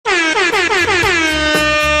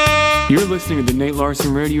You're listening to the Nate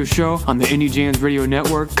Larson Radio Show on the Indie Jams Radio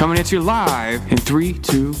Network, coming at you live in 3,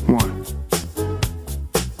 2, 1.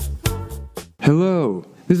 Hello,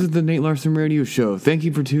 this is the Nate Larson Radio Show. Thank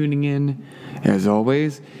you for tuning in. As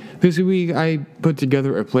always, this week I put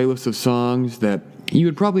together a playlist of songs that you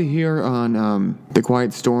would probably hear on the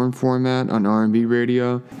Quiet Storm format on R&B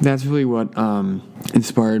radio. That's really what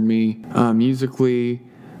inspired me musically.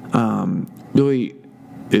 Really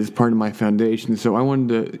is part of my foundation. So I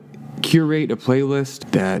wanted to curate a playlist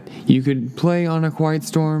that you could play on a Quiet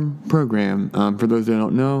Storm program. For those that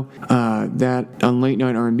don't know, that on late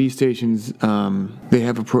night R&B stations, they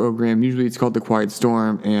have a program. Usually it's called the Quiet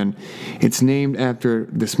Storm, and it's named after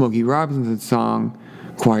the Smokey Robinson song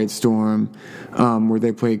Quiet Storm, where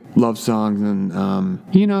they play love songs and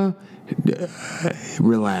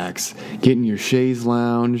relax, get in your chaise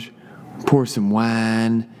lounge, pour some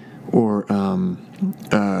wine or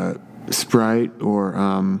Sprite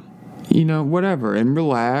or whatever, and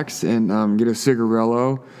relax and get a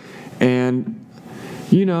cigarillo and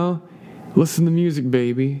listen to music,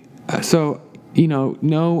 baby. So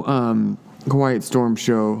no Quiet Storm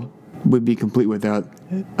show would be complete without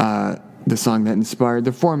the song that inspired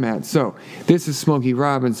the format. So this is Smokey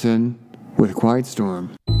Robinson with Quiet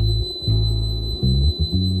Storm.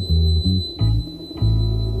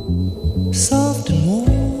 Soft and warm,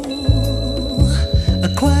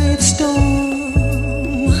 a quiet storm,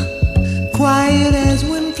 quiet as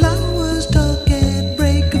when flowers talk at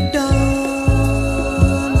break of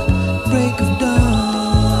dawn, break of dawn.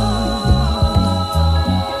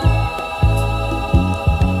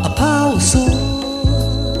 A power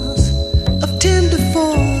source of tender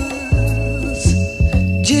force,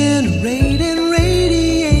 generating,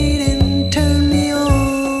 radiating, turn me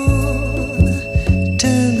on,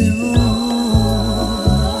 turn me on.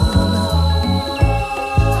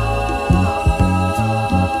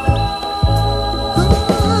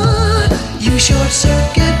 You short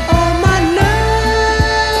circuit all my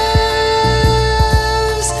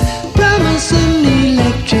nerves, promising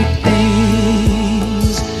electric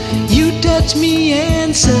things. You touch me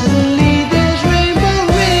and suddenly there's rainbow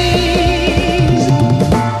rings.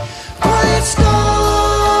 Quiet storm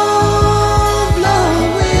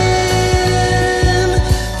blowing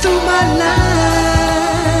through my life.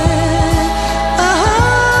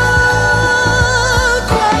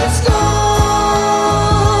 Quiet storm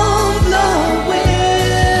blowing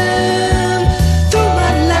through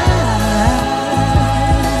my life.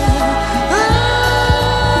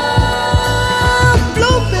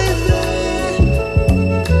 Blow, baby.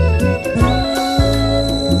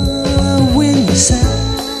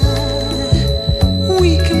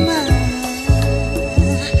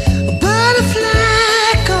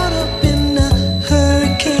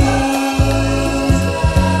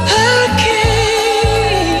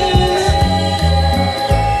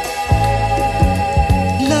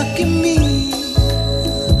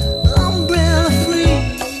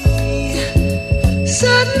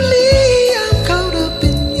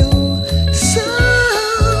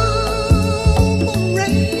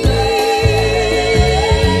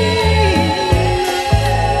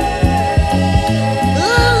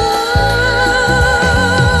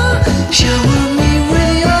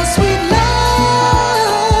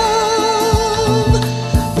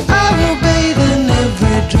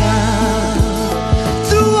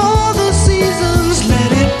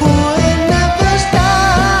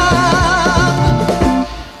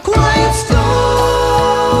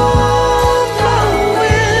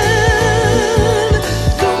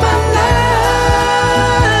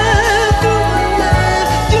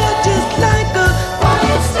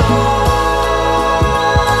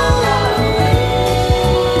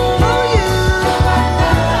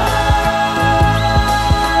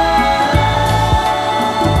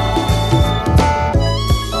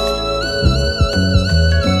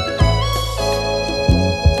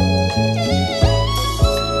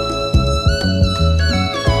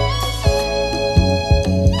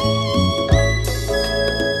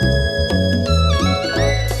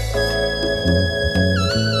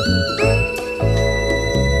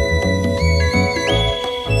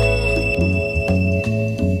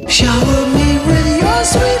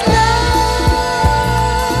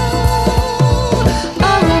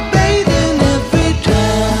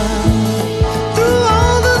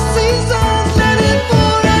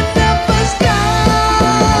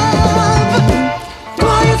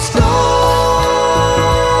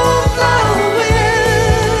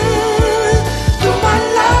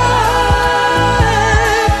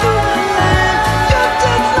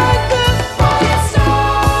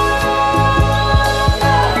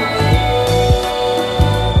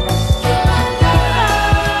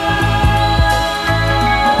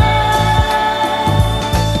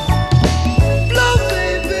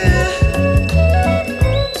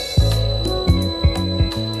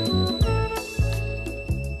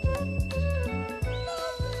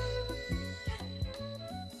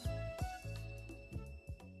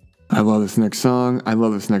 I love this next song. I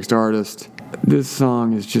love this next artist. This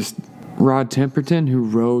song is just Rod Temperton, who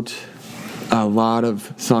wrote a lot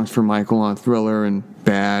of songs for Michael on Thriller and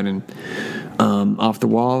Bad and Off the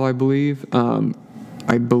Wall, I believe.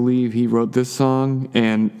 I believe he wrote this song,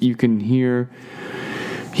 and you can hear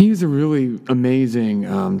he's a really amazing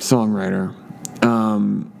songwriter.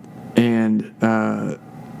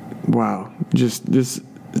 Wow, just this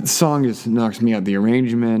song just knocks me out. The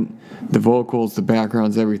arrangement, the vocals, the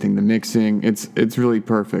backgrounds, everything, the mixing, it's really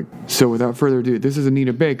perfect. So without further ado, this is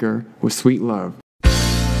Anita Baker with Sweet Love.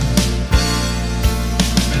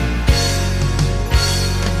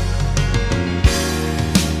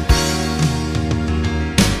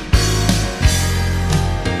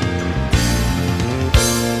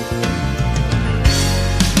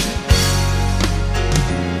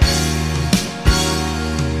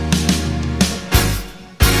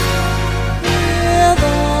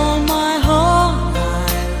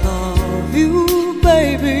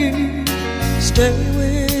 Stay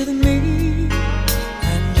with me,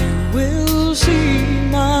 and you will see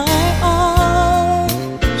my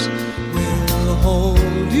arms will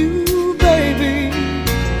hold you, baby.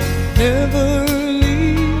 Never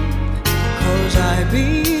leave, 'cause I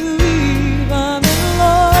believe I'm in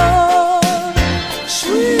love.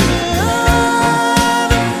 Sweet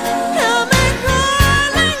love, help me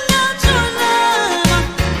crawling out your name.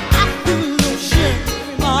 I feel no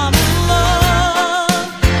shame, I'm in love.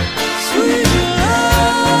 Sweet love.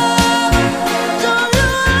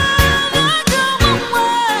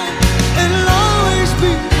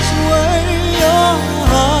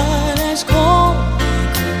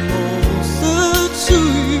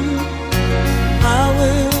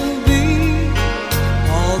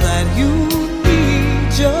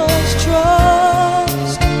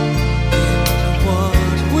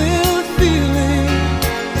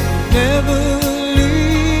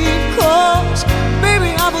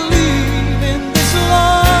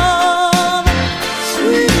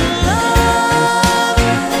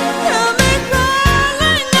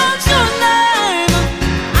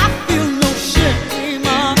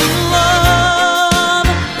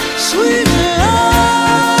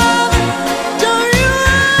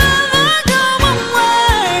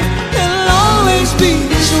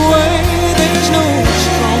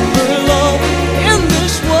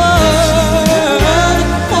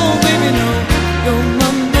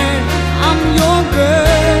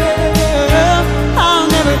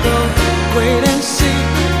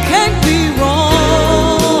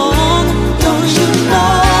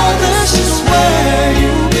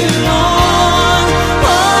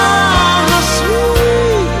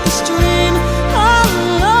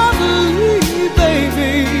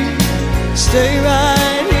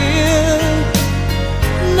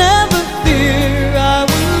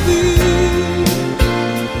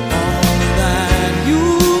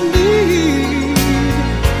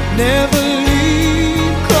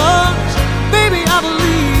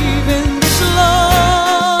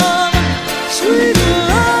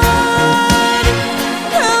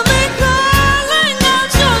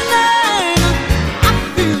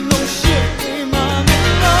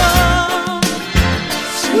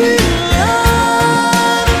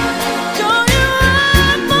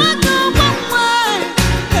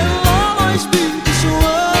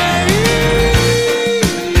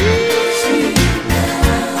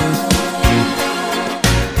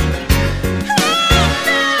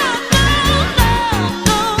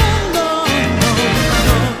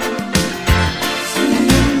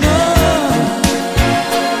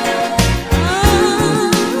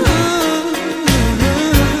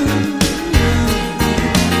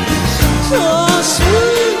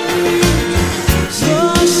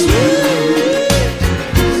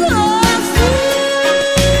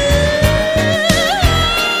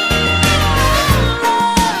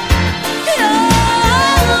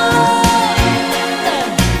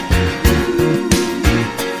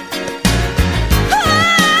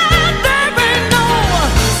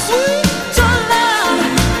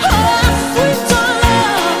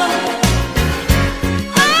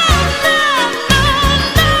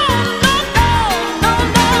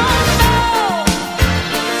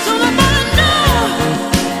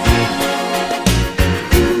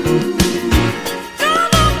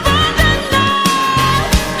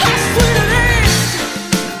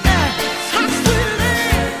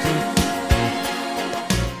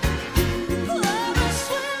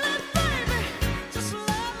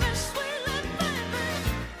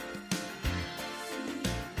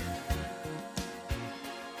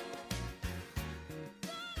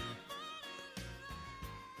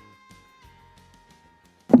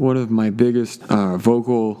 One of my biggest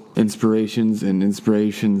vocal inspirations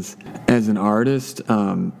as an artist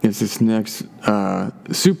is this next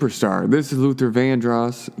Superstar. This is Luther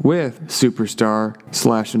Vandross with Superstar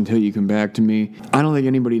 / Until You Come Back to Me. I don't think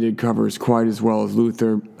anybody did covers quite as well as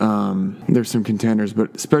Luther. There's some contenders,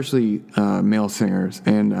 but especially male singers.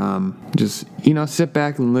 And just, sit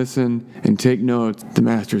back and listen and take notes. The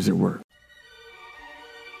master's at work.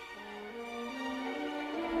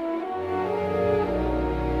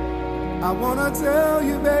 I wanna tell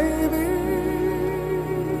you, baby,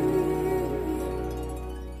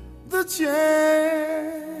 the changes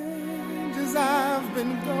I've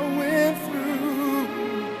been going through.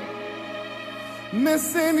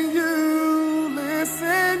 Missing you,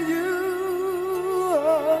 listen you,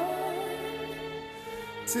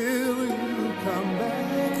 till you come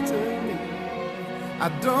back to me. I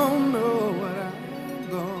don't know what I'm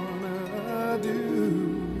gonna do.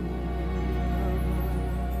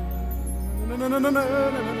 No, no, no, no, no,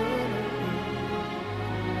 no, no.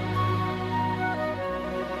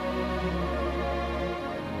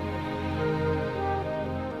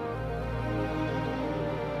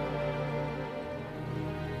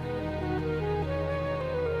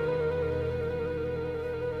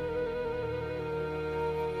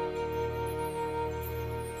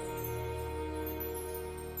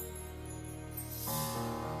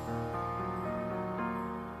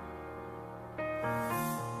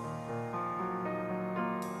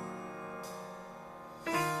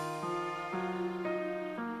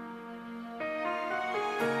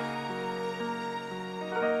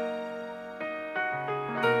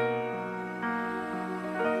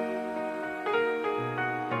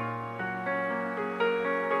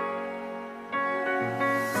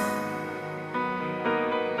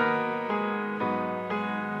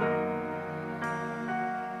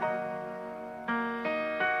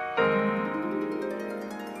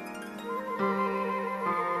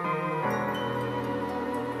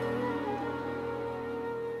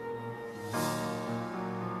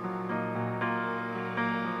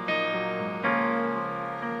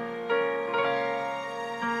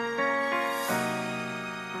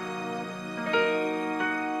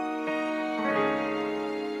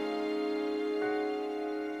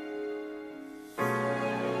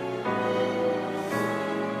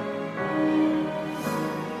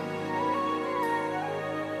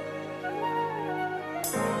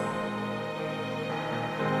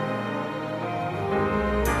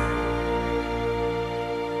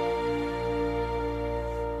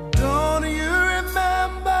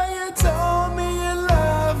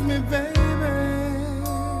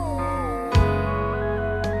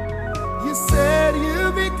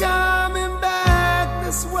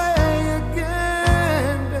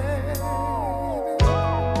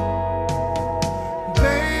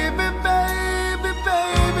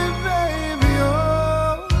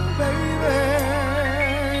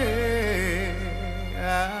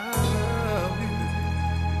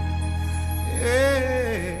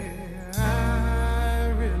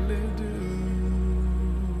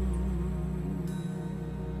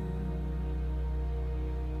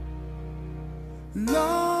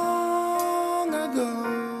 Long ago,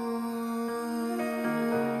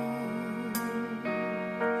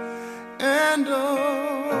 and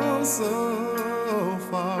oh so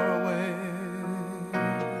far away,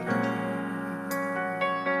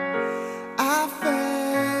 I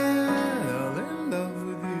fell in love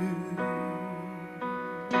with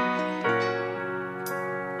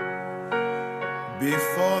you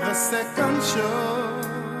before the second show.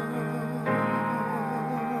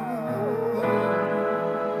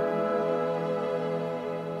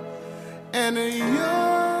 And your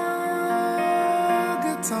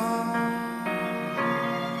guitar,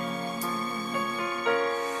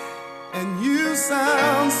 and you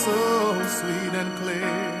sound so sweet and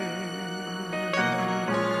clear,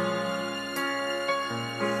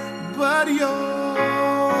 but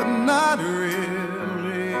you're not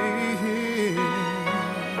really here.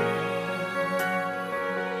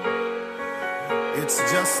 It's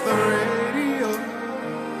just the radio.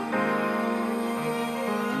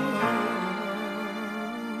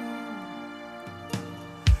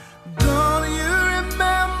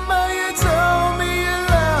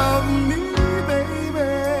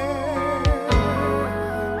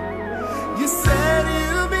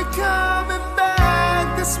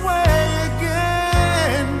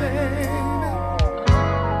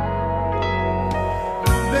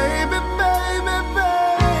 Baby, baby, baby,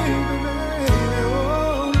 baby,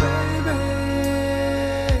 oh baby.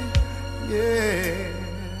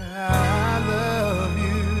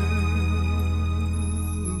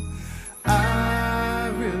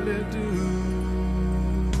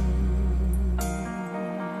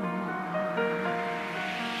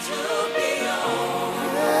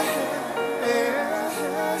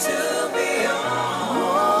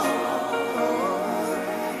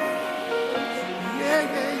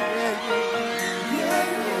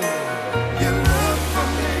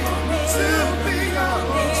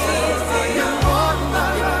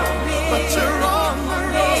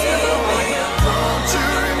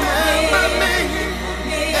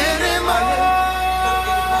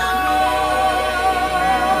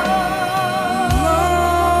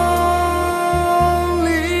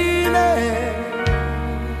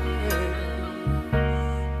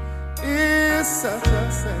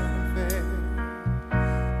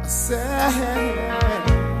 sad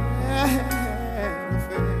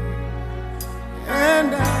affair,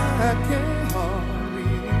 and I can't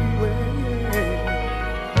hardly wait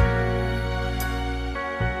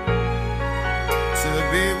to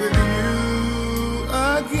be with you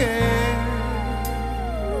again.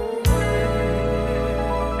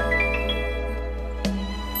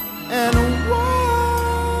 And what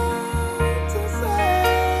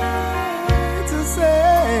to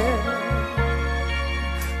say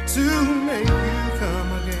to make you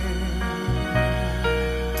come again.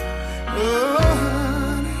 Oh,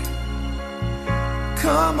 honey,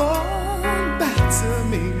 come on back to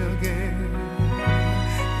me again.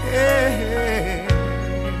 Yeah.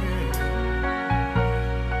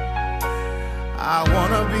 I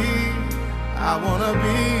wanna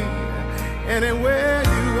be anywhere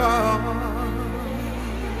you are.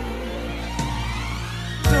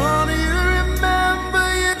 Don't you remember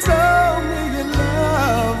you told me you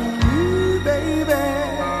love me, baby?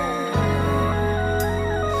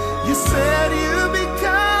 You said you'd be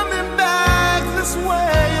coming back this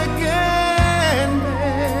way again,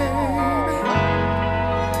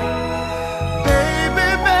 baby.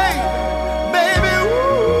 Baby,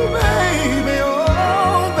 ooh, baby,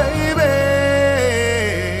 oh, baby.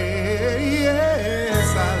 Yes,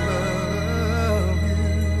 I love you.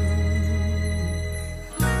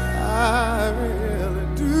 I really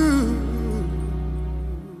do.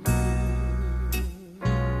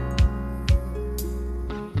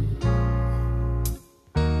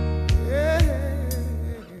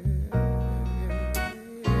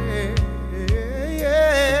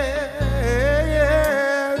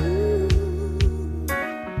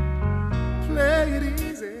 Play it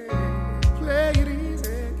easy, play it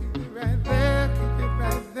easy. Keep it right there, keep it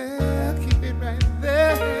right there, keep it right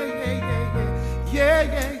there. Yeah.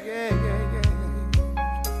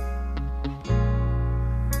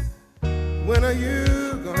 When are you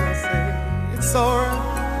gonna say it's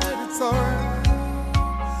alright, it's alright?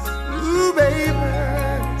 Ooh, baby,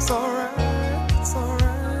 it's alright, it's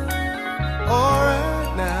alright.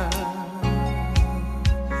 Alright now.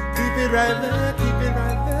 Keep it right there, keep it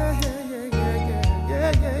right there.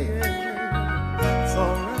 Yeah. It's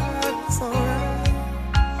alright, it's alright.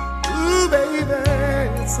 Ooh, baby,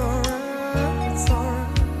 it's alright, it's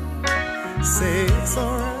alright. Say it's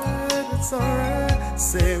alright, it's alright.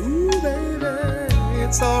 Say, ooh, baby,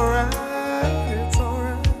 it's alright, it's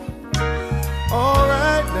alright.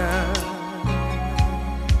 Alright now.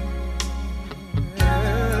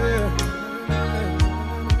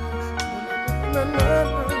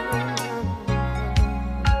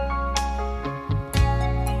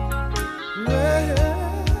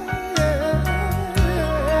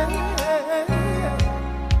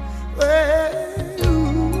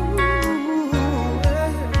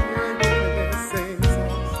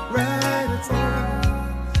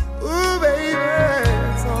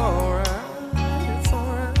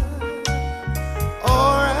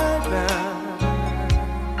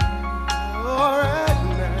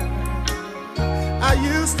 I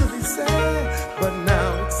used to be sad, but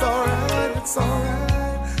now it's alright, it's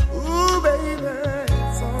alright. Ooh, baby,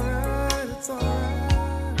 it's alright, it's alright.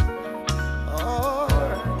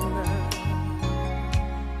 Alright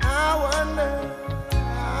now.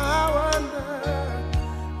 I wonder,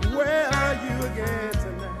 where are you again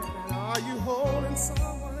tonight? Are you holding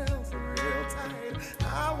someone else real tight? I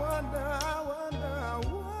wonder.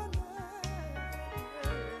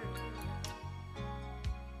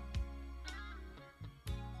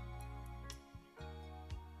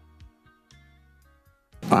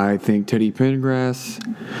 I think Teddy Pendergrass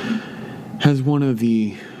has one of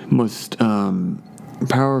the most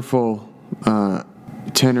powerful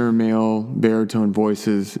tenor male baritone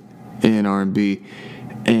voices in R&B,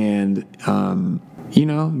 and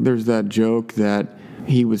there's that joke that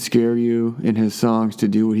he would scare you in his songs to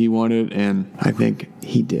do what he wanted, and I think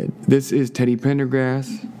he did. This is Teddy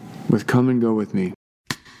Pendergrass with Come and Go With Me.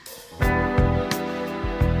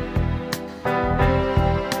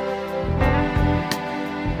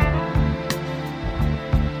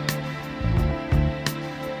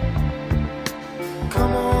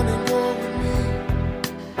 Come on and go with me.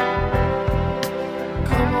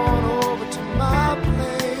 Come on over to my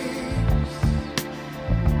place.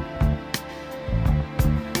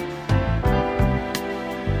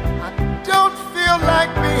 I don't feel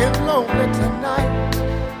like being lonely tonight.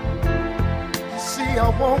 You see, I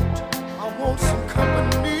want some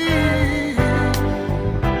company.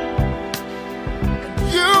 And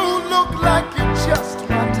you look like you're just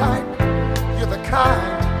my type. You're the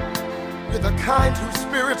kind whose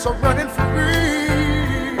spirits are running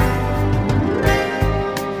free.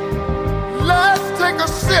 Let's take a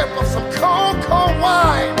sip sip of some cold, cold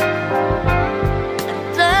wine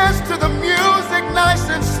and dance to the music nice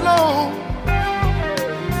and slow.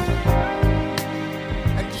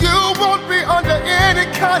 And you won't be under any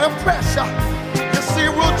kind of pressure. You see,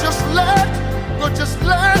 we'll just let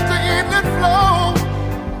the evening flow.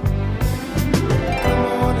 Come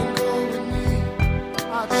on and go with me.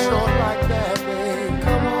 I'd sure like that, babe.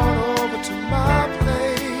 Come on over to my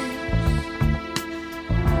place.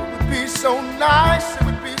 It would be so nice, it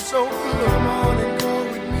would be so good. Come on and go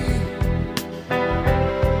with me.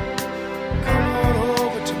 Come on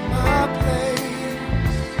over to my place.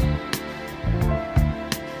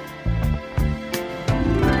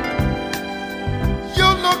 You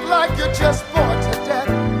look like you're just bored to death,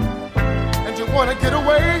 and you wanna get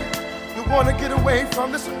away. You wanna get away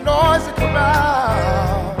from this noisy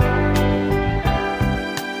crowd.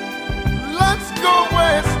 Let's go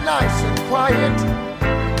where it's nice and quiet,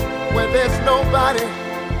 where there's nobody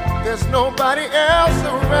else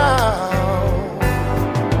around.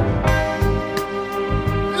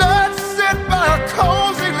 Let's sit by a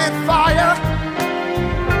cozy lit fire,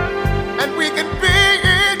 and we can be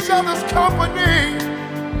each other's company.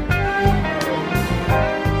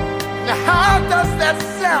 Now how does that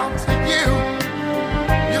sound to you?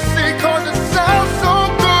 You see, 'cause it sounds so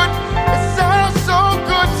good. It sounds so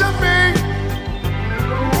good to me.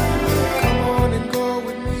 Come on and go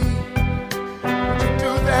with me. Would you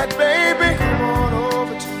do that, baby? Come on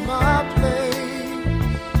over to my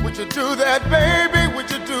place. Would you do that, baby? Would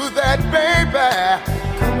you do that, baby?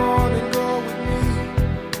 Come on and go with me.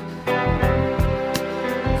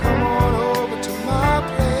 Come on over to my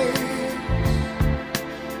place.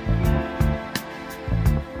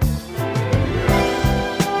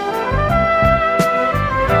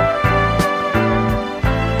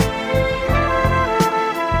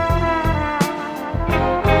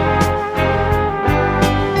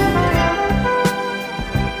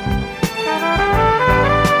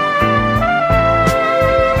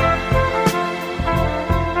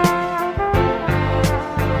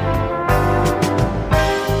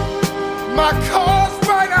 My car's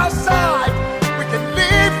right outside. We can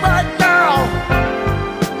leave right now.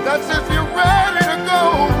 That's if you're ready to go.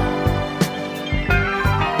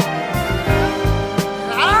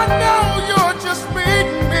 I know you're just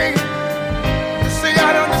meeting me. You see,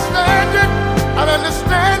 I'd understand it. I'd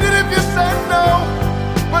understand it if you said no.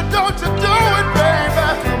 But don't you do it, baby.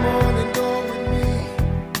 Come on and go with me.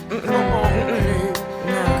 Come on, baby.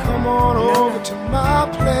 Come on over to my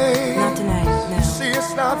place. Not tonight, no. See,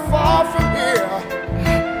 it's not far from here.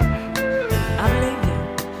 I believe you.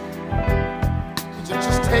 Would you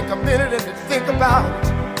just take a minute and think about it?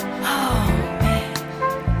 Oh, man.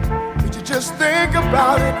 Would you just think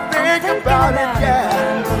about it? Think about it, yeah.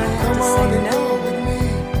 I'm gonna have Come to on say and no. go with me.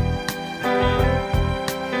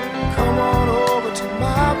 Come on over to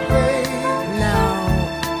my place. No.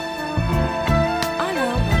 I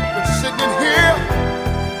know, but You've been sitting in here.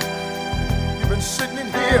 You've been sitting in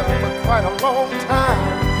here for quite a long time.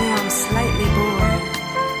 yeah, I'm slightly bored.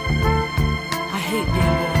 I hate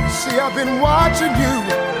being bored. See, I've been watching you.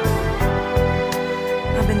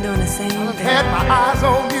 I've been doing the same I've thing. had my eyes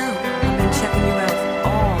on you. I've been checking you out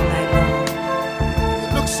all night long. You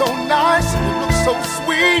look so nice and you look so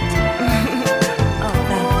sweet. Oh, Come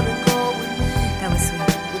thank on you. and go with me. That was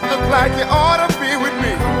sweet. You look like you ought to be with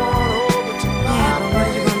me. Come on over to Yeah, my but what are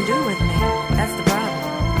you place. gonna do with me? That's the problem.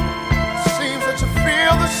 Seems that you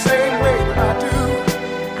feel the same way that I do.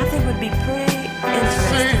 I think it would be pretty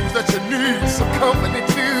interesting. Seems that you need some company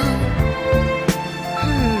too.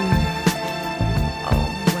 Oh,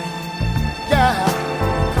 well. Yeah.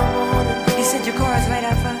 Come on and go. You said your car is right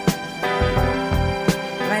out front?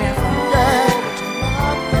 Right out front? Yeah. To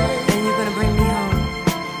my place. And you're gonna bring me home?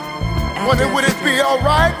 Wonder after- would it be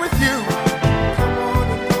alright with you? Come on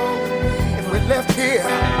and go with me. If we left here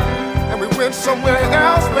and we went somewhere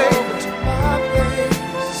else, baby. To my place.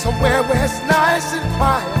 Somewhere where it's nice and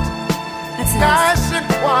quiet. That sounds... Nice and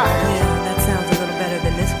quiet. Yeah, that sounds a little better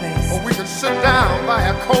than this place. Or we can sit down by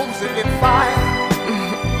a cozy lit fire.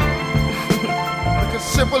 We can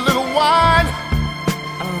sip a little wine,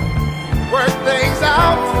 Oh, man. work things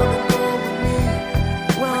out.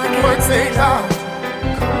 Well, I Work can't stay things long. out.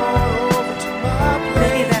 Come on over to my place.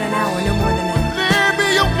 Maybe about an hour, no more than that. Maybe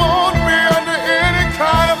you won't be under any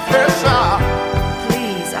kind of pressure.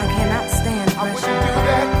 Please, I cannot stand I wouldn't pressure. do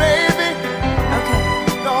that, baby. Okay,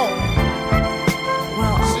 No.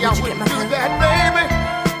 well, See, I did you get wouldn't my do phone? that, baby.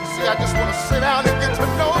 See, I just want to sit down and get to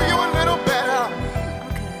know you a little better.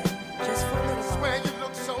 Okay, just for a little while. Swear you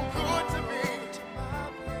look so good to me. Are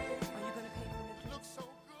you gonna pay for the Look so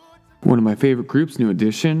good to me. One of my favorite groups, New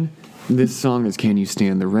Edition. This song is Can You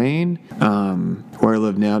Stand the Rain? Where I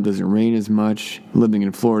live now, it doesn't rain as much. Living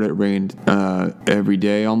in Florida, it rained every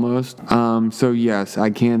day almost. So yes, I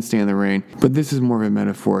can stand the rain, but this is more of a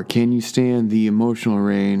metaphor. Can you stand the emotional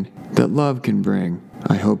rain that love can bring?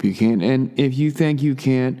 I hope you can. And if you think you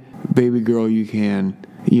can't, baby girl, you can.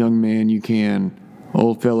 Young man, you can.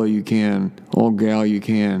 Old fellow, you can. Old gal, you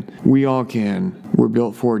can. We all can. We're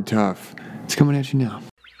built Ford tough. It's coming at you now.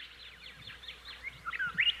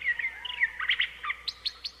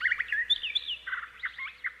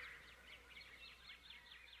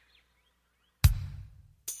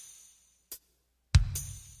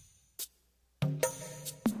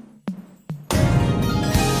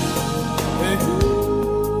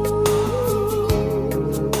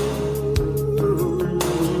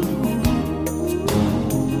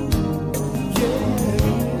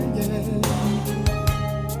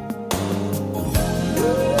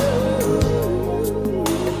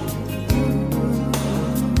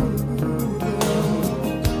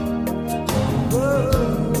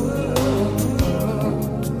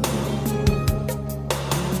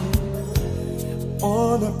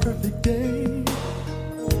 On a perfect day,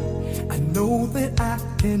 I know that I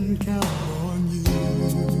can count on you.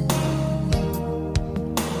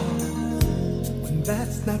 When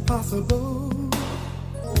that's not possible,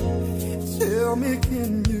 tell me,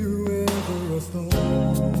 can you ever restore?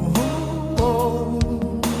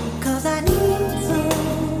 'Cause I need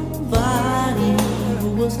somebody who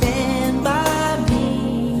will stand by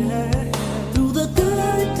me through the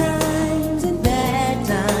good times and bad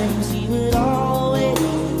times. She would always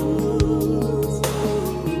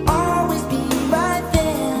be right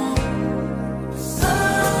there.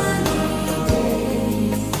 Sunny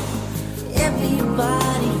days,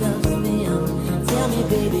 everybody loves them. Tell me,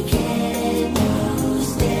 baby, can you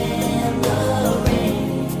stand the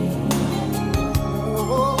rain?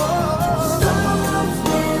 Storms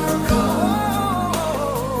will come,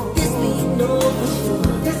 this we know for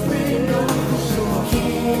sure.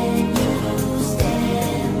 Can you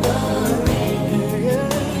stand the rain?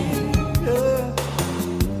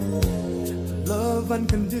 Love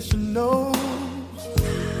unconditional.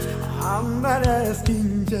 I'm not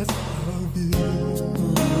asking just of you.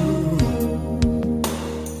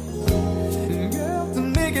 Girl, to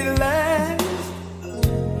make it last,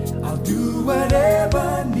 I'll do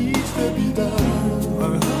whatever needs to be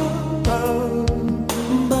done.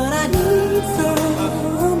 But I need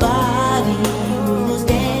somebody who will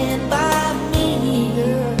stand by me.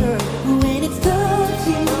 When it's tough,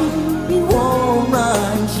 she won't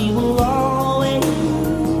run. She will always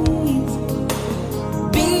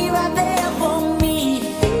be right there for me.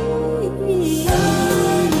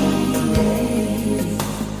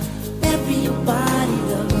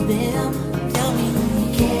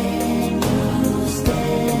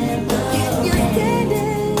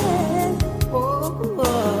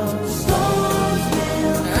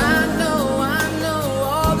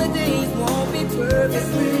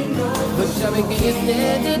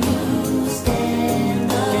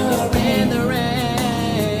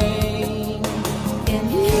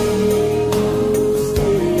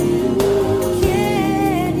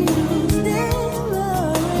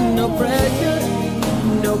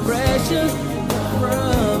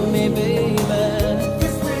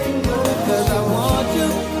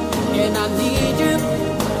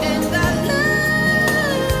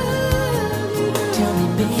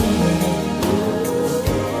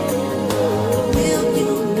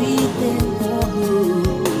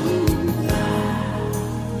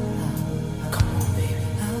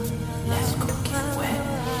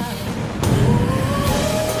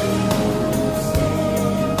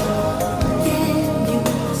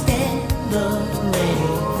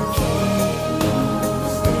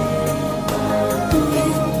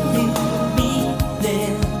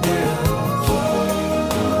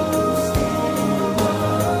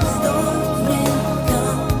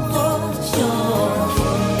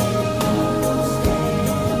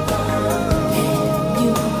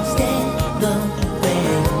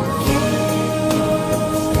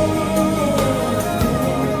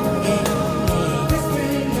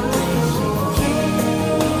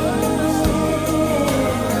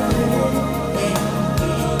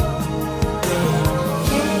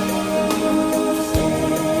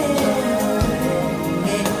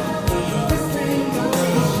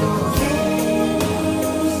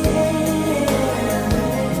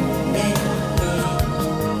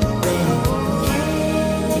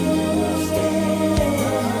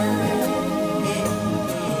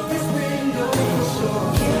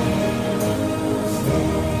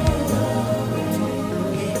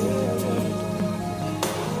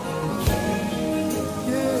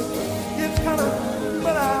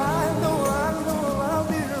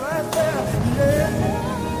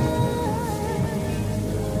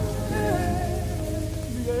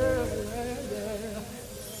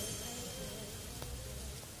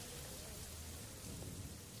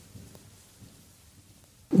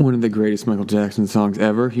 one of the greatest Michael Jackson songs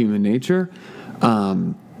ever, Human Nature.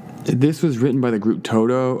 This was written by the group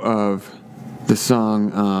Toto of the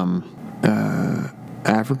song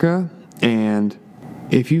Africa. And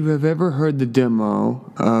if you have ever heard the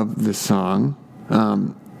demo of the song,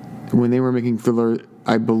 when they were making Thriller,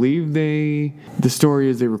 I believe the story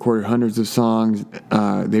is they recorded hundreds of songs.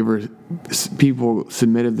 People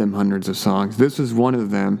submitted them hundreds of songs. This was one of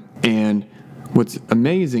them. And what's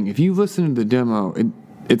amazing, if you listen to the demo,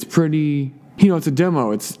 it's pretty, it's a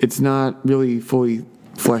demo. It's not really fully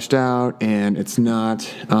fleshed out, and it's not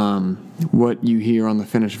what you hear on the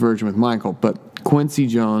finished version with Michael. But Quincy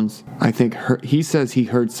Jones, I think, he says he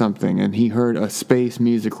heard something, and he heard a space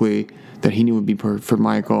musically that he knew would be for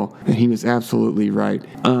Michael, and he was absolutely right.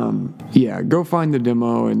 Go find the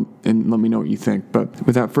demo and let me know what you think. But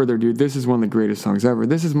without further ado, this is one of the greatest songs ever.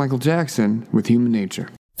 This is Michael Jackson with Human Nature.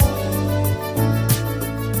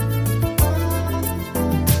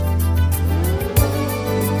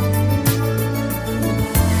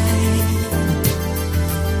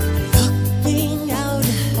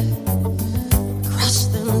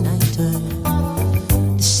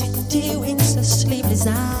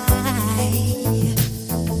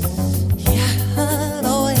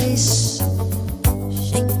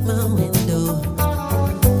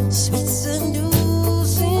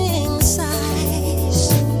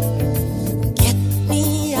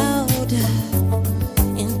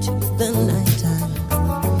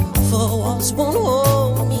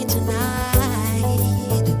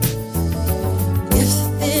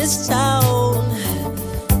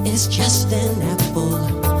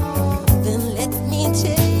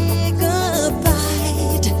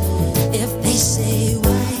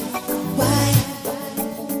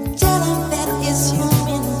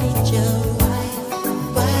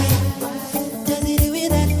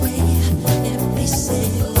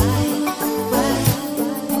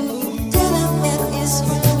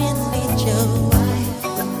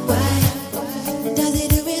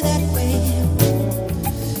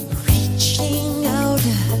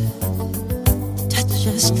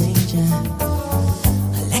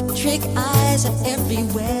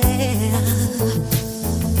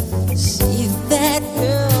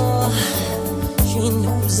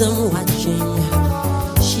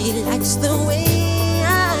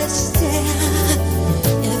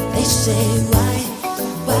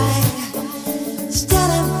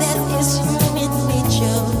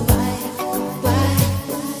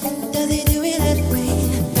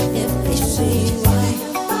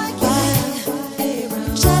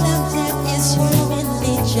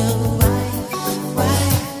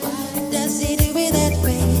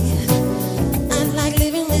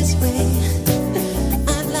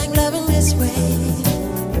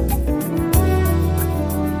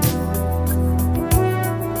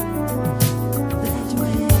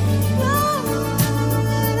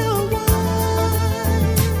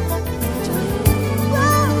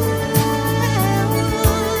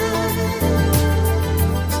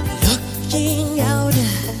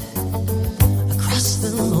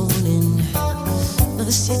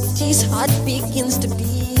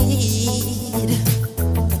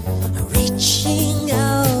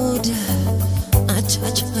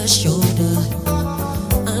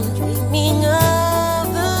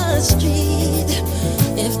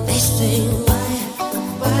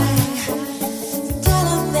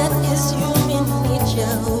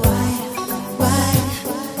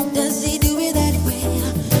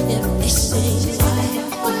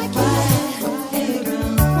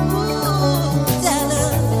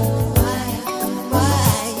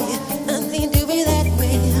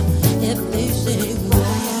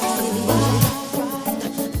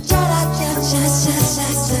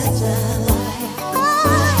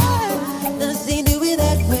 Does he do it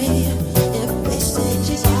that way? If they say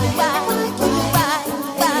just why?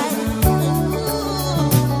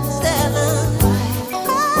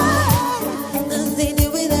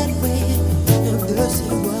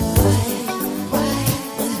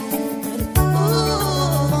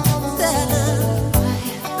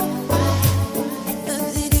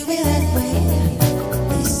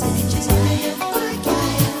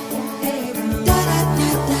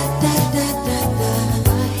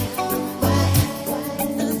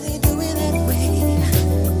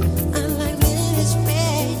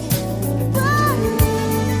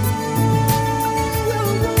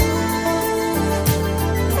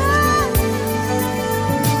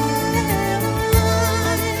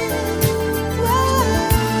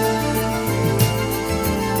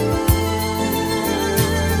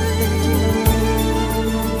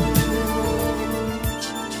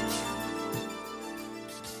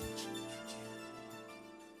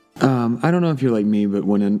 I don't know if you're like me, but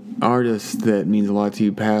when an artist that means a lot to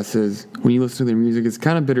you passes, when you listen to their music, it's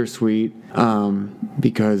kind of bittersweet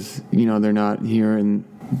because, you know, they're not here in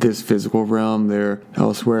this physical realm, they're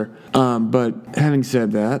elsewhere. But having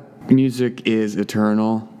said that, music is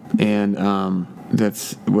eternal, and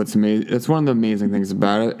that's what's amazing. That's one of the amazing things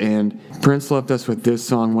about it. And Prince left us with this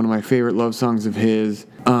song, one of my favorite love songs of his.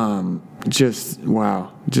 Just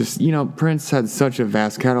wow. Just, you know, Prince had such a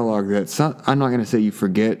vast catalog that I'm not going to say you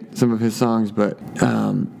forget some of his songs, but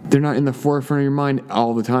they're not in the forefront of your mind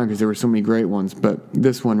all the time because there were so many great ones. But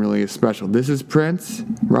this one really is special. This is Prince,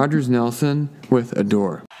 Rogers Nelson with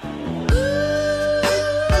Adore.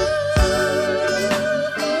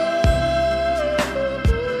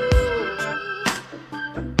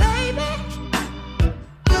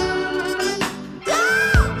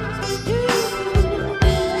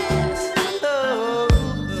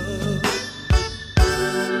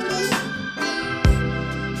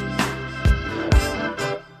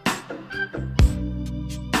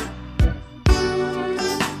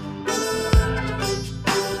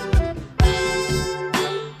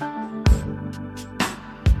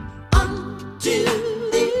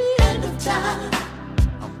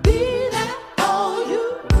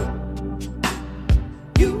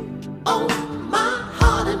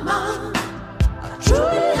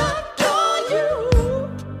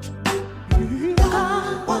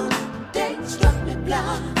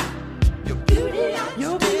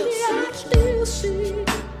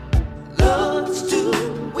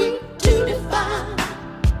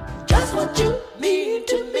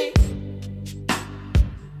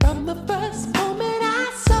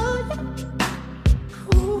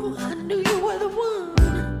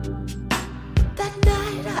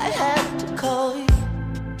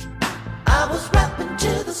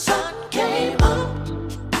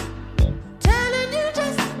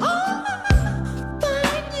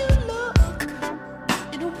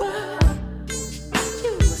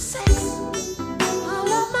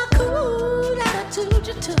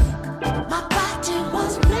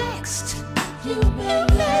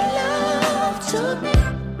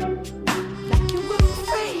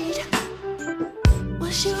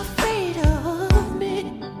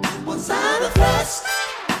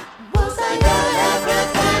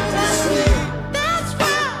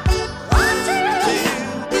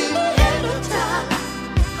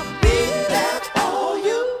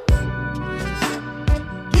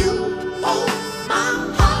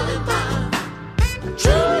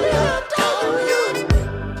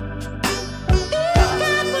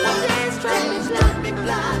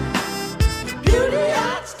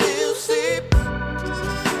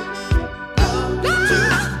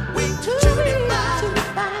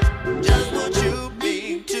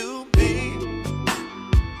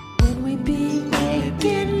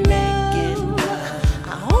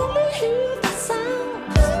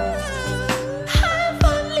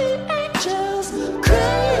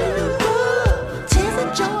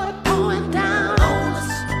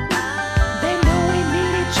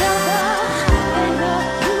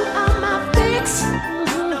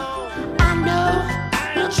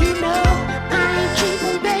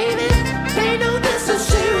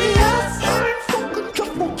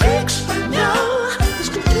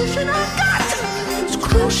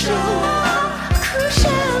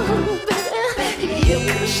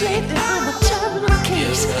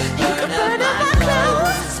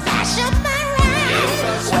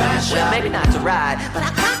 Maybe not to ride, but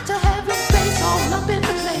I got to have your face all up in the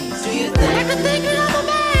place. Do you think? Everything I'm a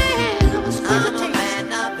man of exquisite taste. I'm a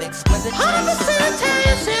man of exquisite taste. 100%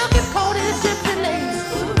 Italian silk imported gypsy lace.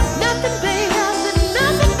 Nothing, baby, I said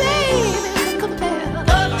nothing, baby, can compare.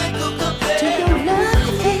 Nothing could compare to your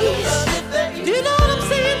lovely face. You know what I'm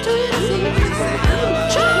saying to you?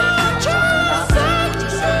 Trying to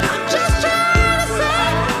say, I'm just trying to say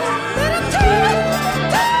that I'm too.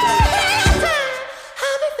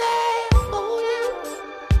 I'll be there for you.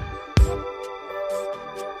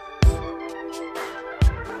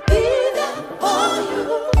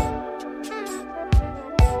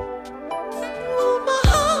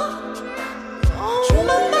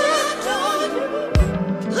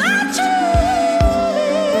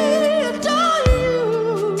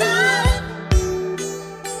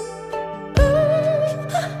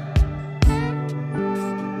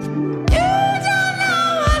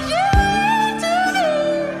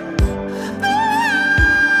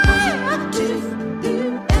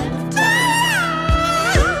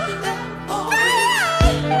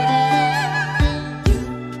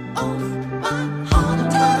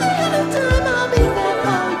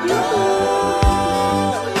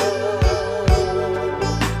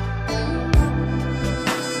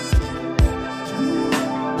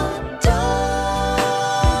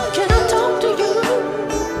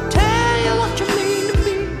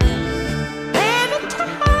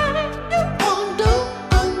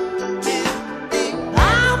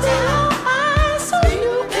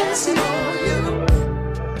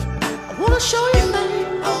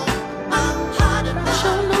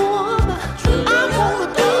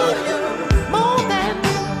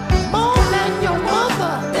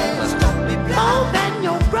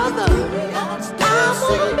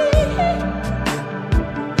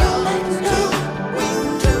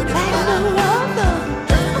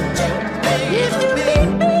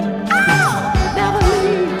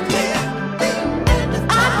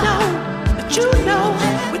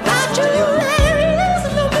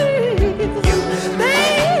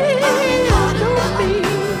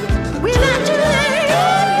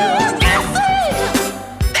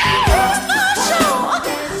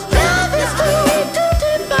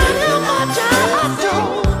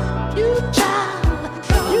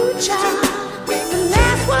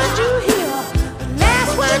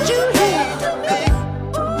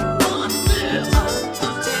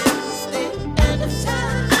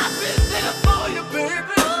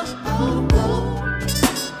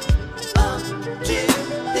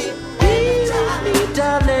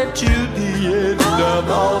 to the end of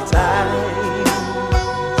all time.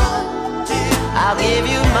 I'll give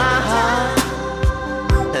you my heart,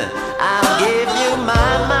 I'll give you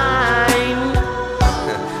my mind,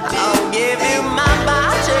 I'll give you my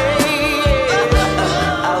body,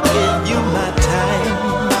 I'll give you my time.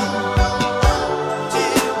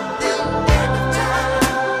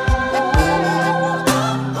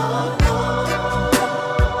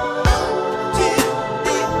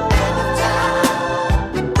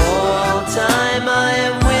 All time I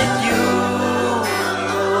am with you,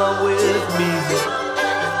 you are with me.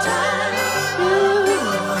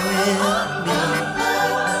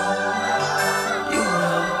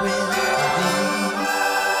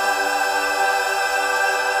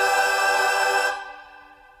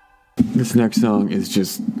 This next song is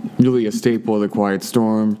just really a staple of the Quiet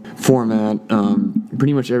Storm format.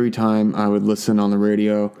 Pretty much every time I would listen on the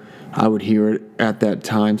radio, I would hear it at that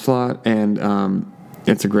time slot, and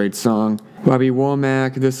it's a great song. Bobby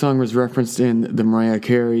Womack, this song was referenced in the Mariah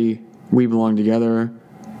Carey We Belong Together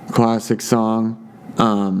classic song,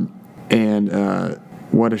 and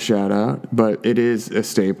what a shout out, but it is a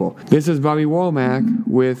staple. This is Bobby Womack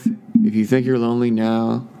with If You Think You're Lonely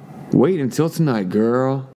Now, Wait Until Tonight,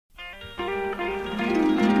 Girl.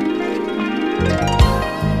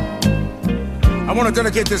 I want to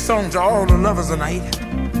dedicate this song to all the lovers tonight.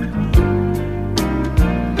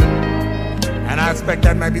 And I expect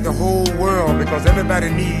that might be the whole world, because everybody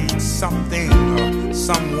needs something or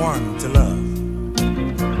someone to love.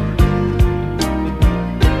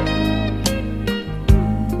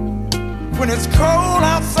 When it's cold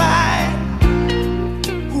outside,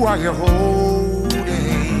 who are you holding?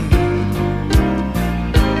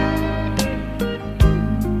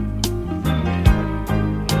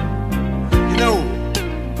 You know,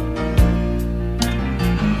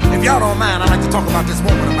 if y'all don't mind, I'd like to talk about this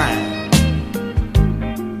woman of mine.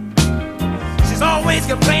 She's always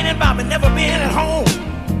complaining about me never being at home.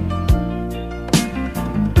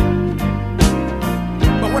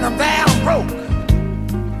 But when I'm there, I'm broke.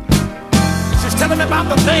 She's telling me about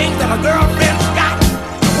the things that her girlfriend's got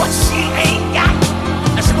and what she ain't got,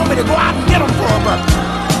 and she want me to go out and get them for her.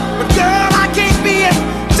 But girl, I can't be in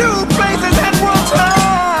two places at one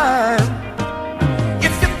time.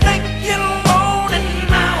 If you think you're lonely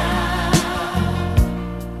now,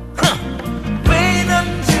 wait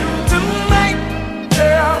until tonight,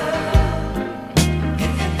 girl.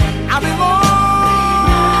 I'll be long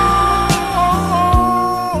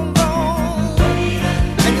gone,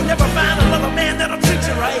 and you'll never find another man that'll treat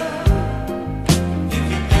you right.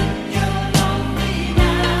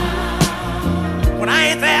 When I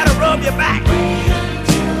ain't there to rub your back,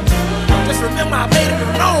 just remember I made it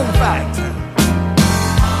a known fact.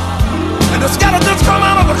 And the skeletons come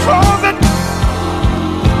out of the closet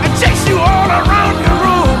and chase you all around your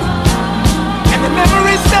room, and the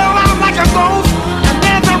memories sell out like a ghost and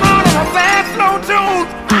dance around in a fast slow tune.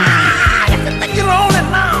 If you think you're lonely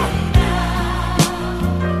now,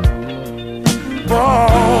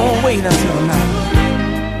 oh, wait until tonight.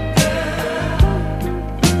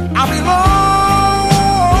 I'll be long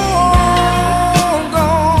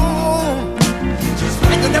gone,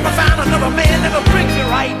 and you'll never find another man that'll treat you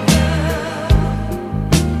right.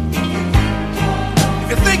 If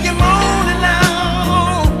you think you're lonely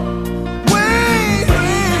now, wait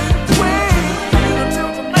until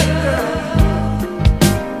tonight, girl.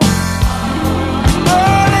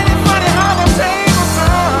 Oh, ain't it funny how the tables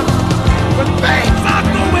turn when things are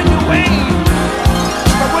going your way?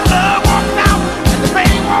 But when love walks out and the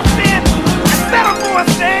pain walks in, it's better for a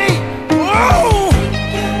stay. Oh,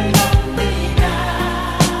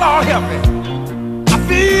 Lord help me. I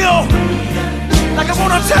feel like I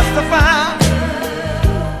wanna testify.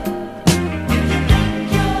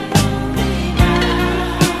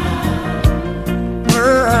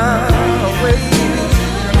 Wait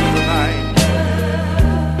until tonight.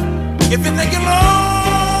 If you think you're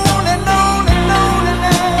lonely, lonely, lonely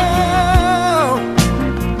now,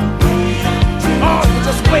 oh, you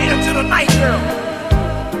just wait until the night, girl.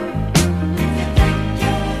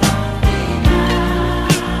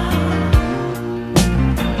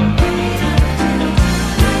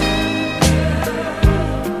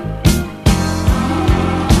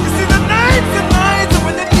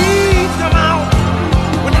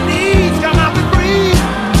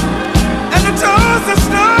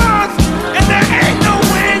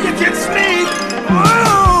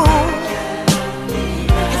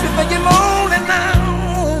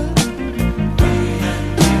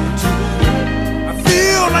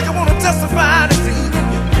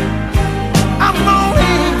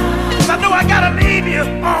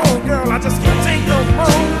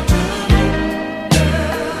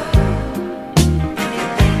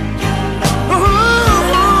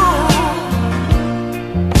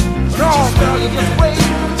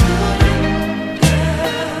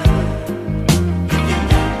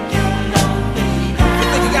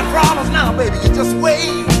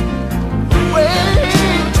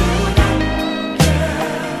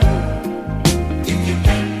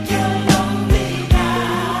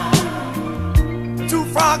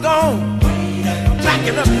 gone,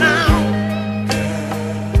 backing up now.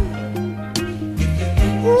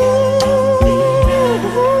 Ooh,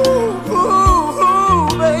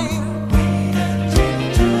 baby.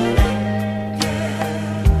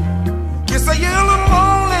 You say you're a little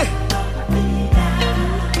lonely,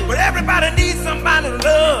 but everybody needs somebody to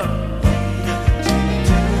love.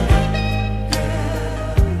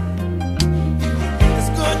 It's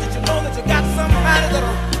good that you know that you got somebody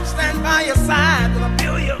that'll stand by your side, that'll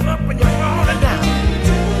build you up when you're falling down.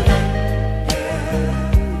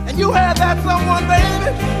 And you have that someone,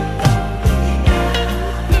 baby.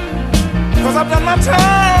 'Cause I've done my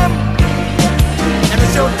time, and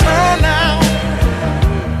it's your turn now.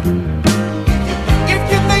 If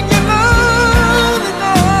you think you're lonely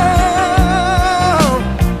now,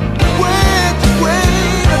 wait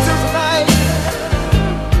until tonight.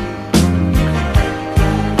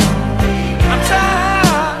 I'm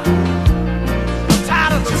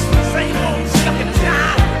tired of just the same old stuck in the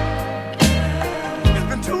time. It's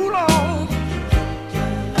been too long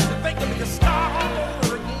to think that we can start all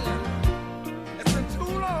over again. It's been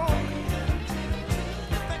too long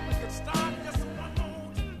to think we can start just one more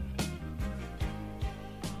time.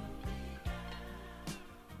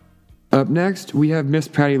 Up next, we have Miss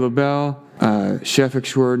Patti LaBelle, chef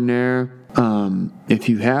extraordinaire. If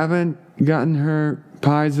you haven't gotten her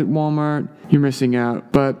pies at Walmart, you're missing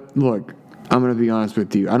out. But look, I'm gonna be honest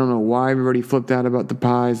with you. I don't know why everybody flipped out about the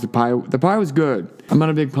pies. The pie was good. I'm not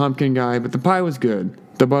a big pumpkin guy, but the pie was good.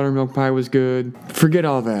 The buttermilk pie was good. Forget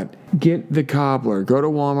all that. Get the cobbler. Go to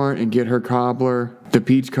Walmart and get her cobbler, the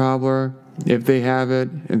peach cobbler, if they have it,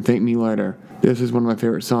 and thank me later. This is one of my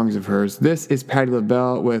favorite songs of hers. This is Patti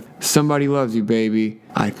LaBelle with Somebody Loves You, Baby.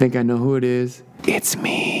 I think I know who it is. It's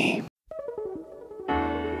me.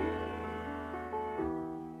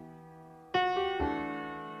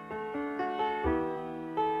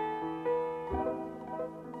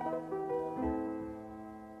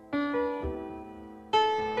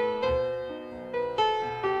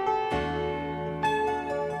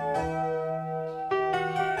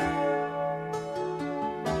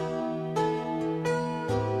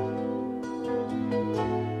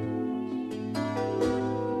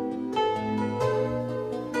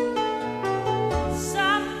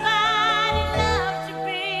 Somebody loves you,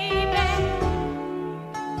 baby.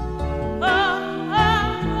 Oh,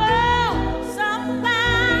 oh, oh.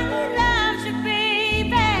 Somebody loves you,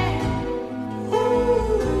 baby. Ooh,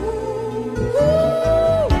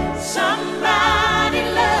 somebody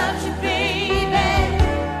loves you, baby.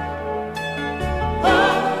 Oh,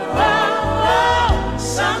 oh, oh.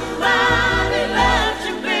 Somebody loves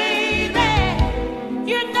you, baby.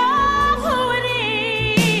 You know who it is.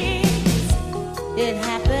 It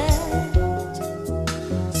happened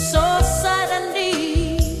so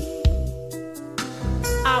suddenly.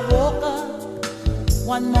 I woke up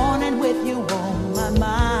one morning with you on my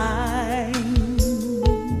mind.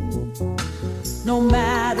 No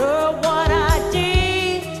matter what I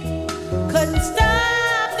did, couldn't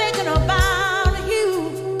stop thinking about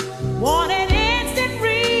you. Want an instant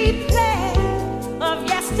replay of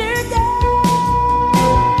yesterday.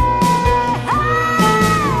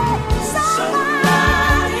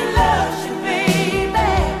 Somebody loves you,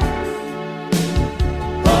 baby.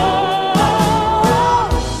 Oh,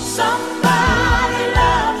 somebody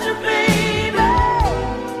loves you, baby.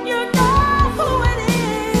 You know who it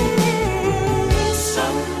is.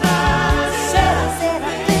 Somebody said I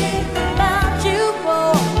think about you,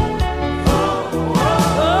 boy.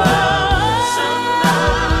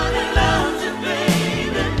 Somebody loves you,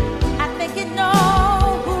 baby. I think you know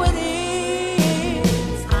who it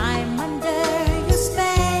is. I'm under your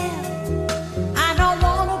spell. I don't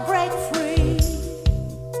wanna break free.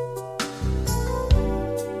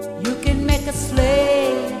 You can make a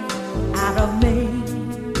slave out of me.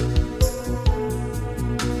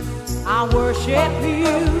 I worship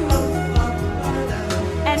you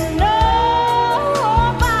and nobody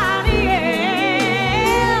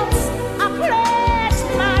else. I pledge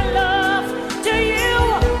my love to you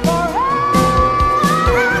forever.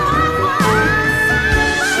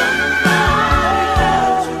 Somebody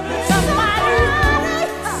loves you, baby. Somebody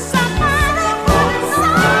loves you.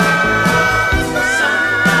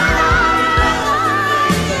 Somebody loves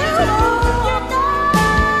you. You know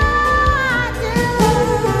I do.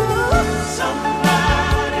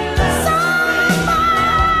 Somebody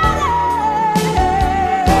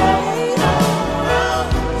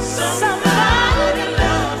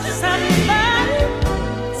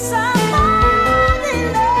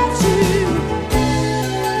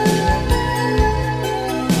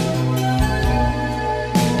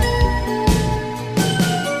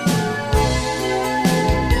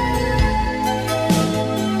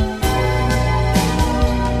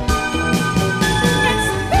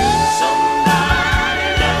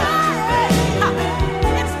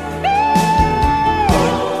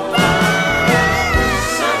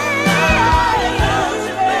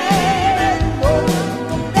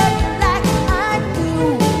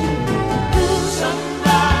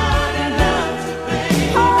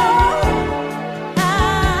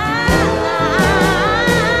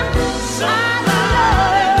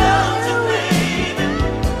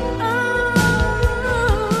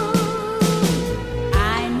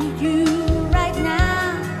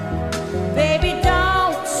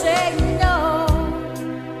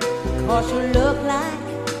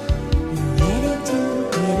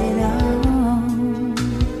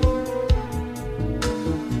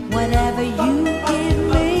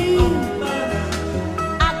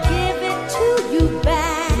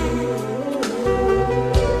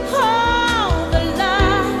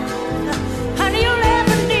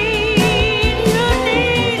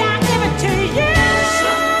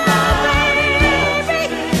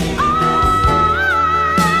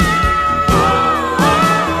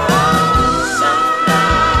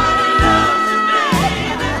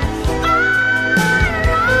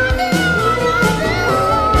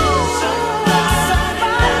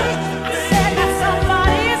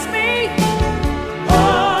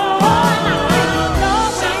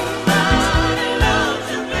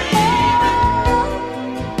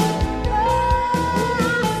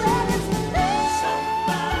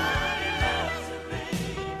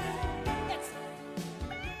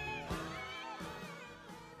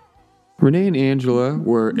Renee and Angela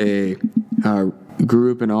were a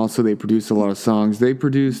group, and also they produced a lot of songs. They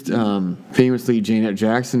produced famously Janet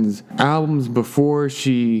Jackson's albums before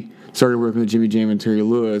she started working with Jimmy Jam and Terry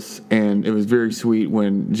Lewis, and it was very sweet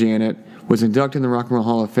when Janet was inducted in the Rock and Roll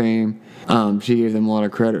Hall of Fame. She gave them a lot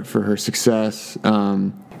of credit for her success,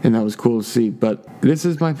 and that was cool to see. But this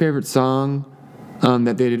is my favorite song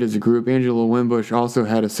that they did as a group. Angela Winbush also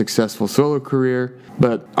had a successful solo career,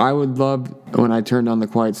 but I would love, when I turned on The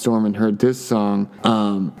Quiet Storm and heard this song,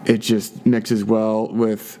 it just mixes well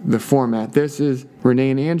with the format. This is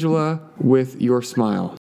Renee and Angela with Your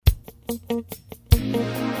Smile.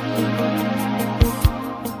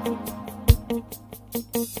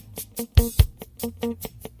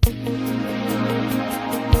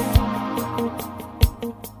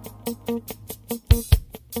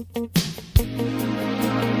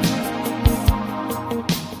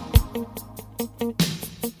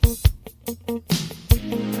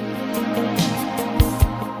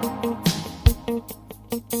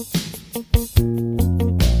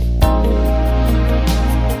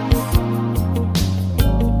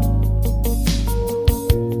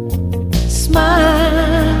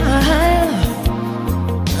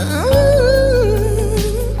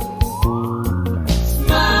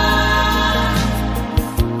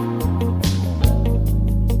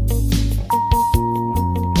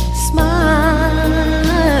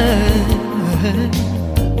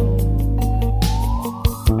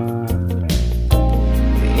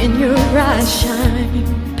 In your eyes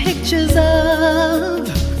shine pictures of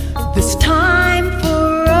this time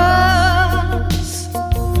for us.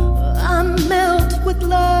 I melt with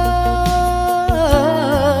love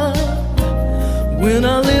when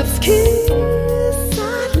our lips kiss.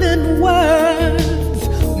 Silent words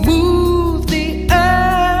move the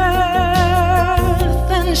earth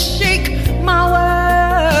and shake my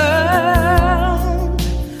world,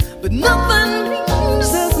 but nothing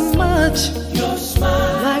means as much. Your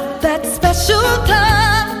smile, like that special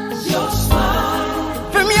touch. Your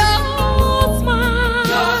smile, from your smile.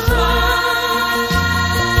 Your smile.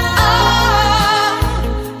 Oh,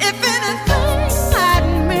 if anything I'd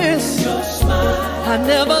miss, your smile, I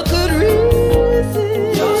never could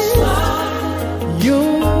resist. Your smile,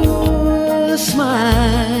 your smile.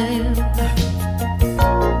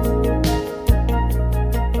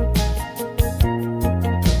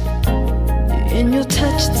 In your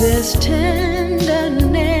touch there's tenderness,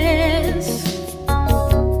 a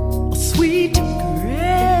sweet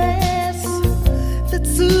caress that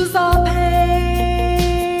soothes our pain.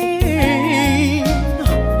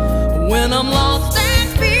 When I'm lost and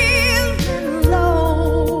feeling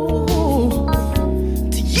low,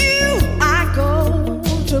 to you I go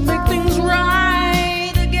to make things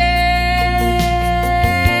right again.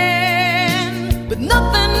 But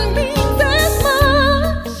nothing means as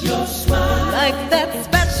much. Your smile, like that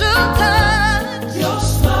special touch.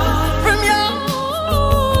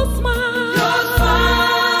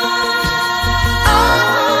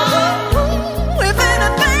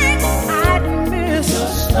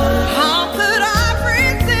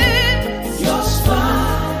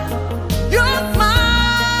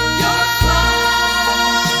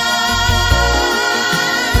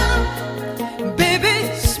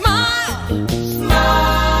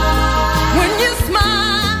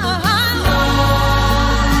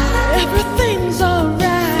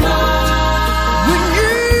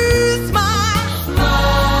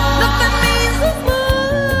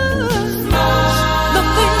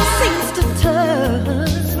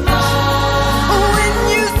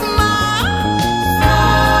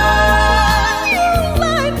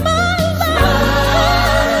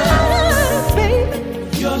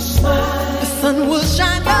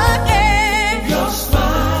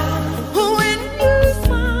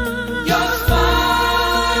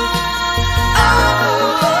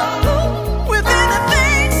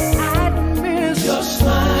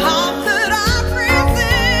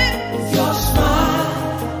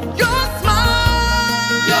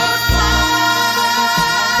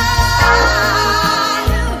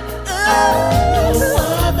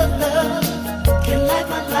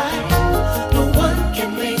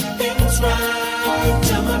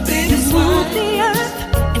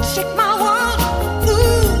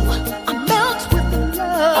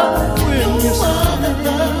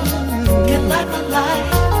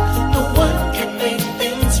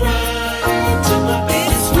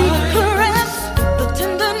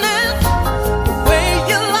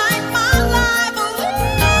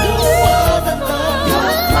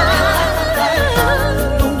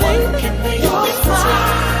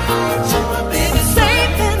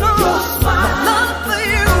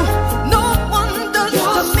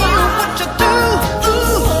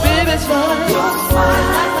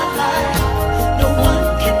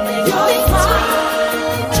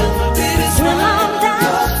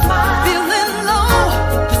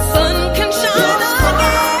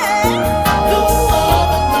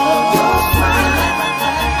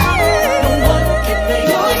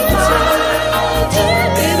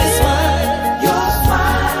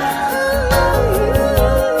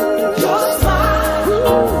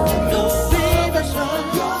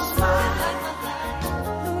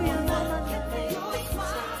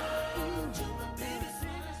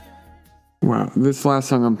 Wow, this last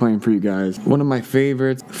song I'm playing for you guys, one of my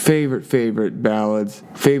favorites, favorite ballads,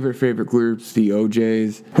 favorite groups, the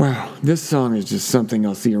OJs. Wow, this song is just something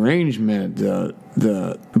else. The arrangement,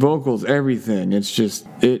 the vocals, everything. It's just,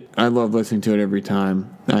 I love listening to it every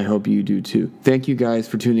time. I hope you do too. Thank you guys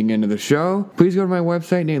for tuning into the show. Please go to my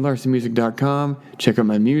website, natelarsonmusic.com. Check out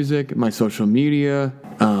my music, my social media.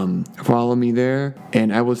 Follow me there.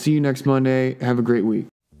 And I will see you next Monday. Have a great week.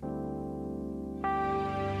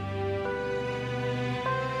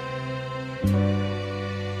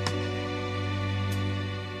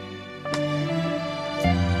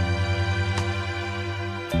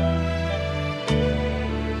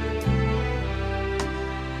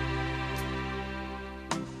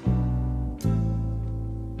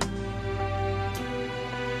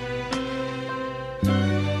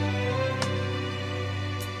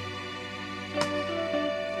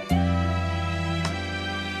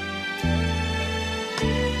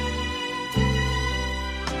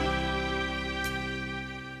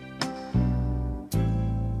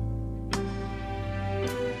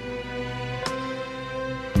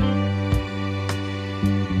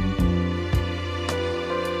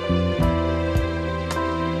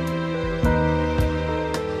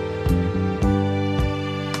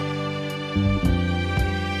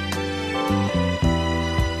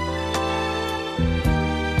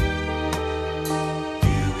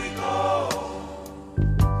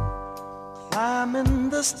 Climbing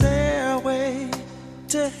the stairway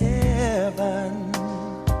to heaven.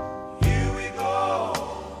 Here we go.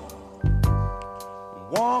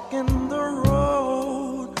 Walking the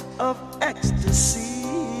road of ecstasy.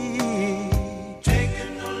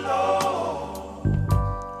 Taking the load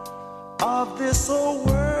of this old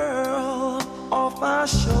world off our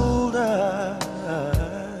shoulders.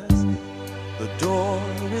 The door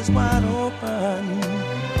is wide open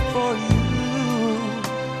for you.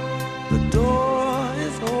 The door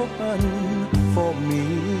is open for me.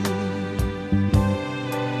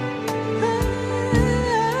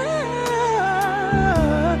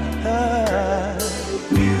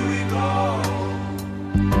 Here we go.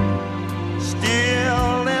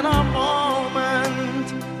 Still in a moment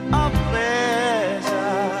of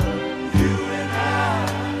pleasure. You and I,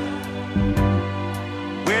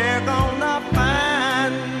 we're gonna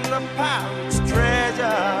find the pirate's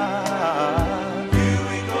treasure.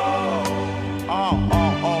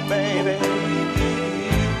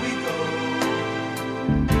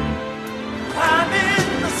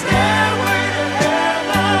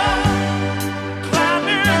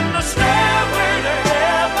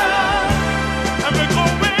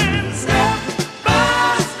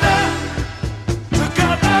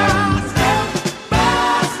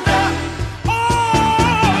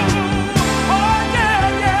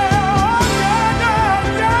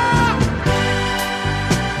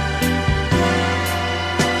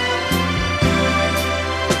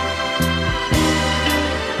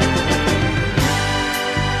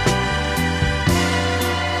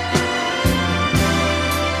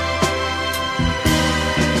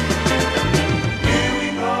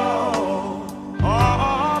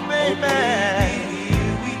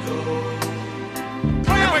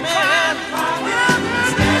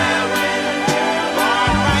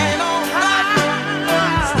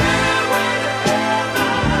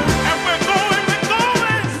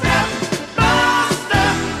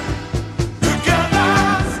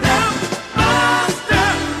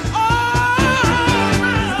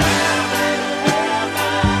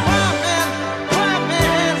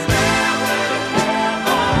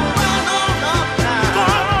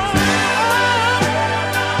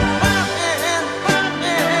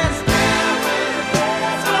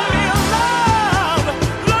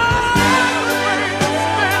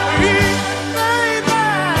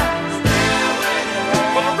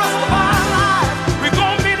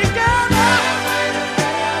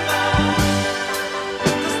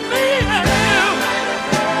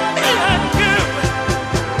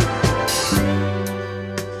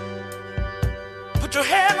 Put your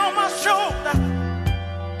head on my shoulder,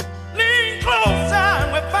 lean closer,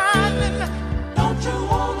 and we're finding. Don't you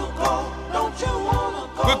wanna go? Don't you wanna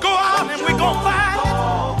go? We'll go out and we're gonna find it.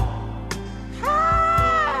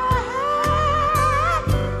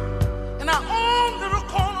 In our own little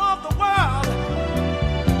corner of the world,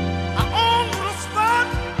 our own little spot.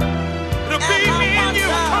 It'll be me and you.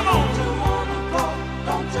 Come on. Don't you wanna go?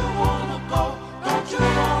 Don't you wanna go? Don't you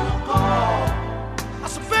wanna go? I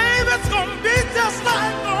said, baby, it's gonna be.